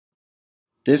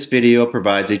This video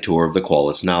provides a tour of the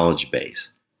Qualys KnowledgeBase,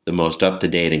 the most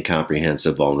up-to-date and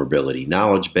comprehensive vulnerability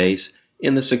knowledge base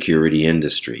in the security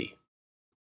industry.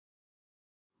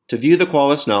 To view the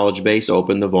Qualys KnowledgeBase,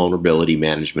 open the Vulnerability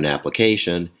Management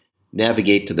application,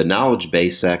 navigate to the Knowledge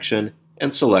Base section,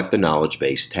 and select the Knowledge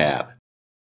Base tab.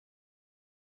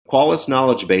 Qualys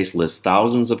KnowledgeBase lists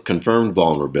thousands of confirmed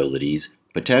vulnerabilities,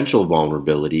 potential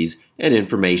vulnerabilities, and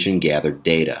information gathered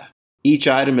data. Each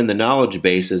item in the knowledge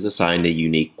base is assigned a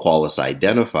unique Qualys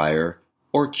identifier,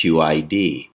 or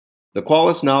QID. The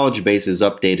Qualys knowledge base is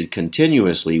updated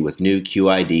continuously with new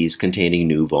QIDs containing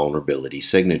new vulnerability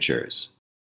signatures.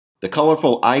 The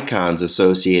colorful icons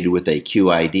associated with a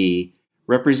QID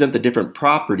represent the different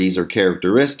properties or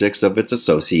characteristics of its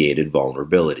associated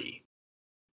vulnerability.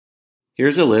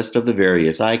 Here's a list of the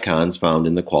various icons found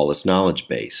in the Qualys knowledge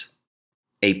base.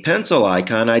 A pencil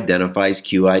icon identifies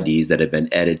QIDs that have been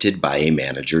edited by a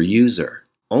manager user.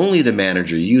 Only the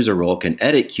manager user role can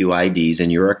edit QIDs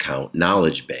in your account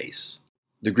knowledge base.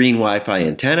 The green Wi-Fi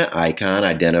antenna icon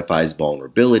identifies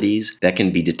vulnerabilities that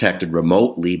can be detected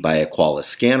remotely by a Qualys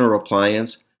scanner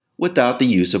appliance without the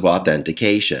use of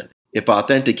authentication. If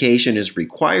authentication is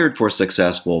required for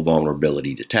successful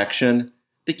vulnerability detection,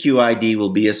 the QID will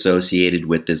be associated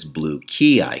with this blue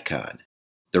key icon.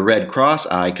 The red cross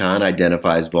icon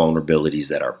identifies vulnerabilities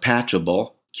that are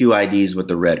patchable. QIDs with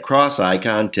the red cross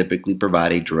icon typically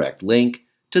provide a direct link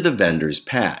to the vendor's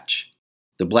patch.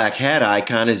 The black hat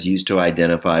icon is used to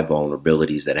identify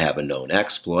vulnerabilities that have a known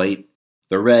exploit.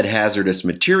 The red hazardous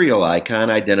material icon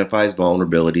identifies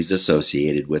vulnerabilities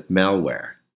associated with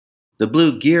malware. The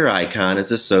blue gear icon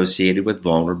is associated with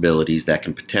vulnerabilities that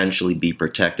can potentially be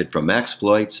protected from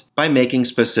exploits by making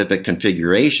specific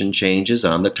configuration changes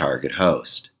on the target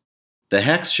host. The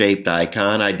hex-shaped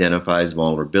icon identifies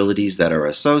vulnerabilities that are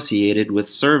associated with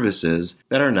services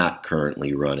that are not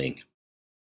currently running.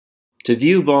 To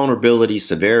view vulnerability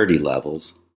severity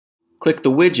levels, click the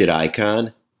widget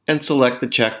icon and select the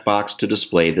checkbox to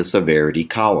display the severity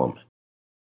column.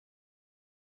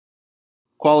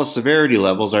 Qualys severity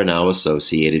levels are now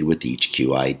associated with each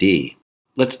QID.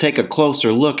 Let's take a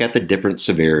closer look at the different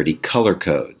severity color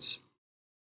codes.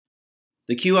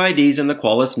 The QIDs in the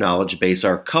Qualys knowledge base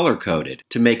are color-coded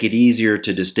to make it easier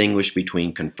to distinguish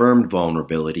between confirmed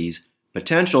vulnerabilities,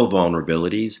 potential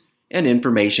vulnerabilities, and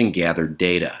information gathered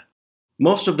data.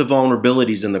 Most of the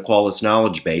vulnerabilities in the Qualys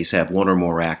knowledge base have one or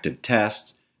more active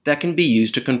tests that can be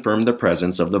used to confirm the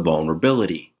presence of the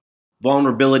vulnerability.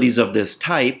 Vulnerabilities of this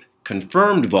type,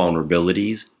 confirmed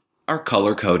vulnerabilities, are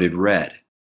color-coded red.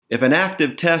 If an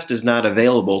active test is not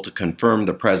available to confirm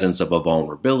the presence of a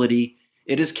vulnerability,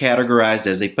 it is categorized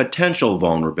as a potential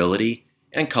vulnerability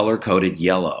and color-coded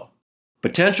yellow.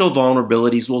 Potential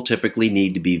vulnerabilities will typically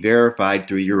need to be verified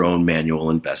through your own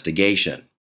manual investigation.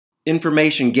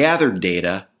 Information gathered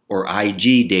data, or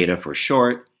IG data for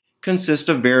short, consists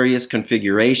of various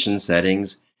configuration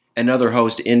settings and other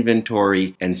host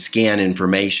inventory and scan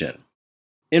information.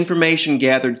 Information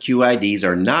gathered QIDs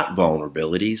are not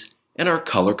vulnerabilities and are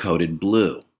color-coded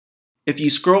blue. If you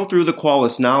scroll through the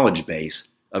Qualys knowledge base,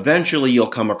 eventually you'll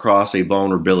come across a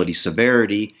vulnerability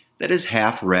severity that is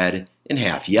half red and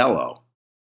half yellow.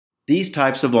 These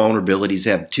types of vulnerabilities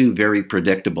have two very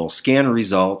predictable scan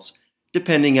results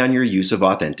depending on your use of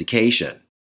authentication.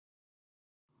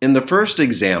 In the first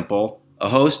example, a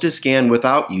host is scanned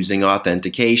without using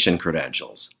authentication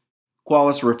credentials.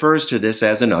 Qualys refers to this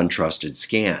as an untrusted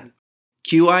scan.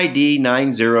 QID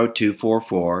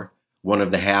 90244, one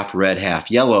of the half red, half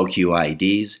yellow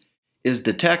QIDs, is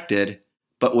detected,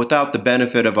 but without the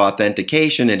benefit of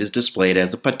authentication, it is displayed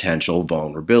as a potential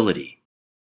vulnerability.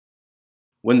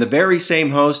 When the very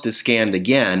same host is scanned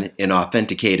again in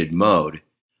authenticated mode,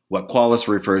 what Qualys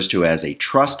refers to as a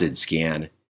trusted scan,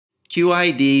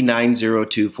 QID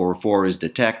 90244 is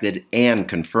detected and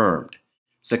confirmed,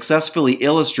 successfully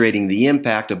illustrating the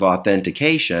impact of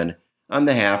authentication on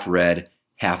the half red,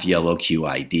 half yellow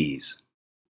QIDs.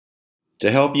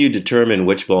 To help you determine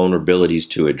which vulnerabilities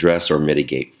to address or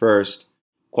mitigate first,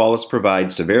 Qualys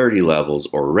provides severity levels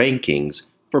or rankings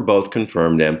for both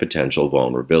confirmed and potential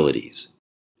vulnerabilities.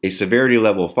 A severity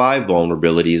level 5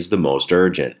 vulnerability is the most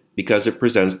urgent because it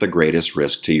presents the greatest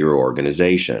risk to your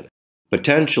organization.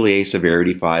 Potentially, a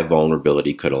severity 5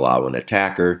 vulnerability could allow an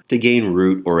attacker to gain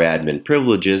root or admin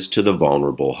privileges to the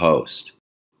vulnerable host.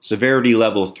 Severity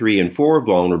level 3 and 4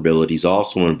 vulnerabilities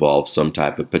also involve some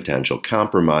type of potential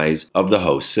compromise of the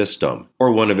host system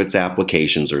or one of its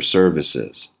applications or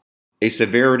services. A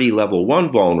severity level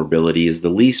 1 vulnerability is the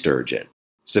least urgent.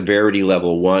 Severity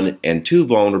level 1 and 2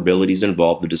 vulnerabilities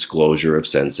involve the disclosure of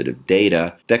sensitive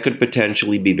data that could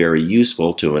potentially be very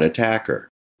useful to an attacker.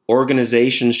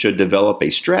 Organizations should develop a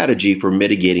strategy for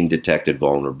mitigating detected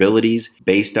vulnerabilities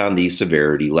based on these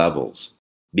severity levels.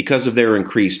 Because of their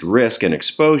increased risk and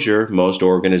exposure, most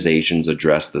organizations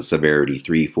address the severity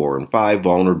 3, 4, and 5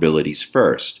 vulnerabilities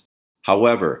first.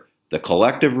 However, the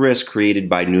collective risk created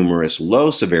by numerous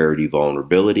low-severity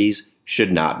vulnerabilities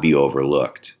should not be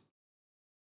overlooked.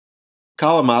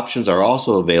 Column options are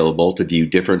also available to view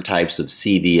different types of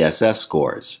CVSS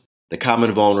scores. The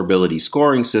Common Vulnerability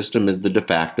Scoring System is the de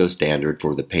facto standard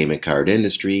for the payment card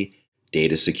industry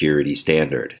data security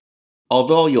standard.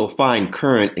 Although you'll find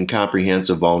current and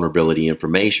comprehensive vulnerability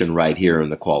information right here in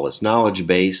the Qualys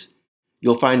KnowledgeBase,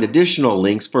 you'll find additional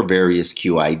links for various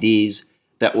QIDs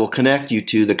that will connect you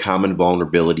to the Common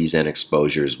Vulnerabilities and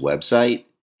Exposures website,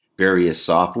 various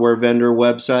software vendor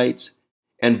websites,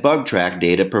 and bug track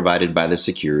data provided by the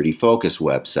Security Focus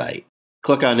website.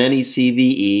 Click on any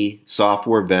CVE,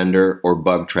 software vendor, or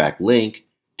bug track link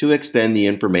to extend the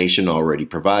information already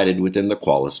provided within the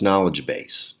Qualys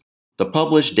KnowledgeBase. The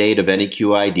published date of any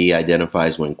QID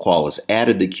identifies when Qualys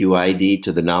added the QID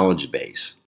to the knowledge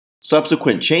base.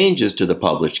 Subsequent changes to the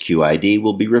published QID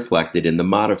will be reflected in the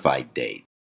modified date.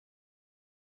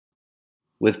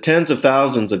 With tens of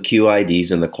thousands of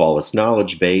QIDs in the Qualys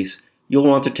knowledge base, you'll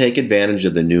want to take advantage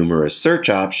of the numerous search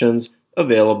options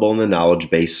available in the Knowledge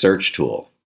Base Search tool.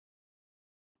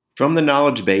 From the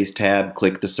Knowledge Base tab,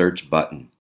 click the Search button.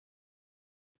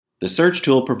 The Search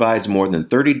tool provides more than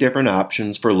 30 different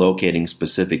options for locating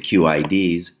specific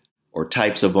QIDs or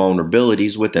types of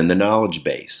vulnerabilities within the knowledge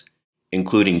base,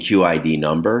 including QID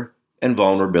number and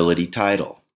vulnerability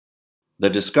title. The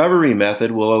discovery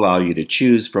method will allow you to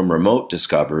choose from remote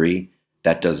discovery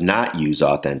that does not use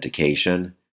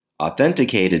authentication,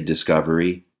 authenticated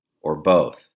discovery, or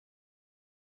both.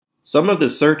 Some of the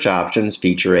search options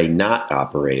feature a NOT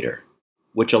operator,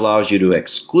 which allows you to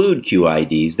exclude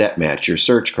QIDs that match your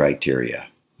search criteria.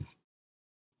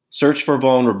 Search for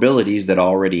vulnerabilities that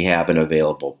already have an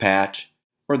available patch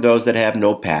or those that have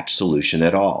no patch solution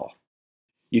at all.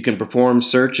 You can perform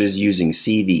searches using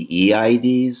CVE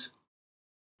IDs,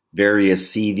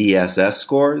 various CVSS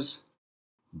scores,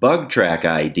 bug track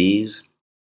IDs,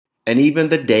 and even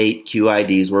the date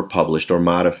QIDs were published or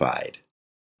modified.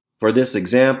 For this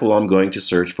example, I'm going to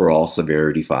search for all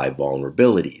Severity 5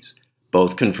 vulnerabilities,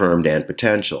 both confirmed and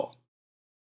potential.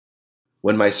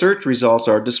 When my search results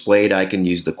are displayed, I can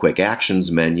use the Quick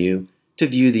Actions menu to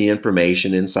view the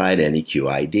information inside any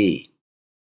QID.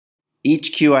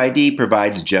 Each QID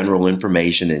provides general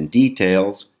information and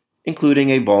details,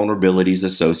 including a vulnerability's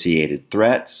associated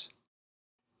threats,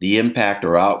 the impact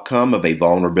or outcome of a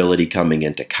vulnerability coming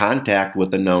into contact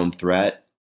with a known threat,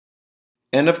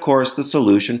 and of course the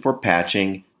solution for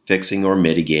patching, fixing, or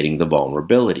mitigating the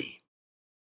vulnerability.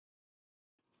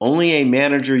 Only a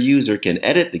manager user can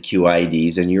edit the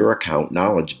QIDs in your account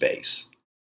knowledge base.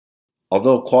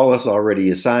 Although Qualys already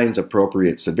assigns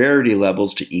appropriate severity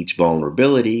levels to each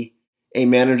vulnerability, a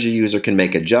manager user can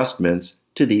make adjustments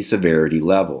to these severity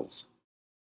levels.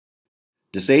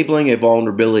 Disabling a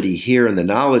vulnerability here in the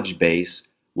knowledge base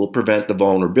will prevent the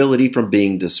vulnerability from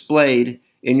being displayed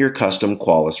in your custom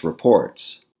Qualys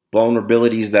reports.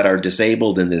 Vulnerabilities that are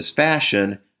disabled in this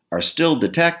fashion are still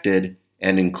detected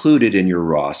and included in your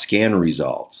raw scan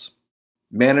results.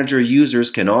 Manager users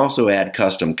can also add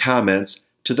custom comments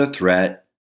to the threat,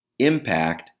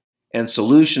 impact, and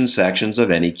solution sections of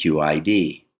any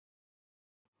QID.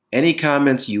 Any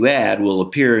comments you add will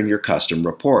appear in your custom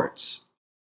reports.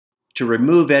 To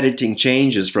remove editing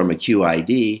changes from a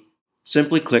QID,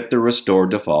 simply click the Restore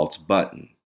Defaults button.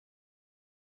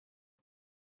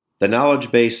 The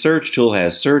Knowledge Base Search tool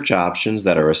has search options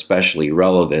that are especially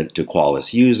relevant to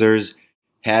Qualys users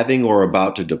having or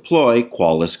about to deploy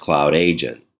Qualys Cloud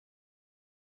Agent.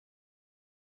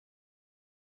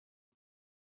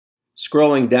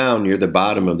 Scrolling down near the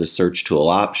bottom of the Search tool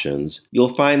options,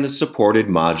 you'll find the Supported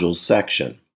Modules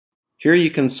section. Here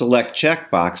you can select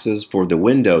checkboxes for the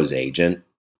Windows Agent,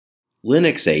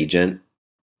 Linux Agent,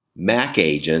 Mac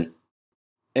Agent,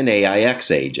 and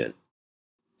AIX Agent.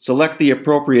 Select the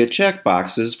appropriate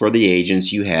checkboxes for the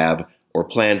agents you have or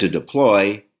plan to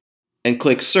deploy, and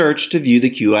click Search to view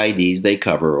the QIDs they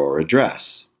cover or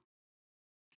address.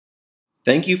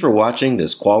 Thank you for watching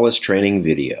this Qualys training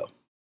video.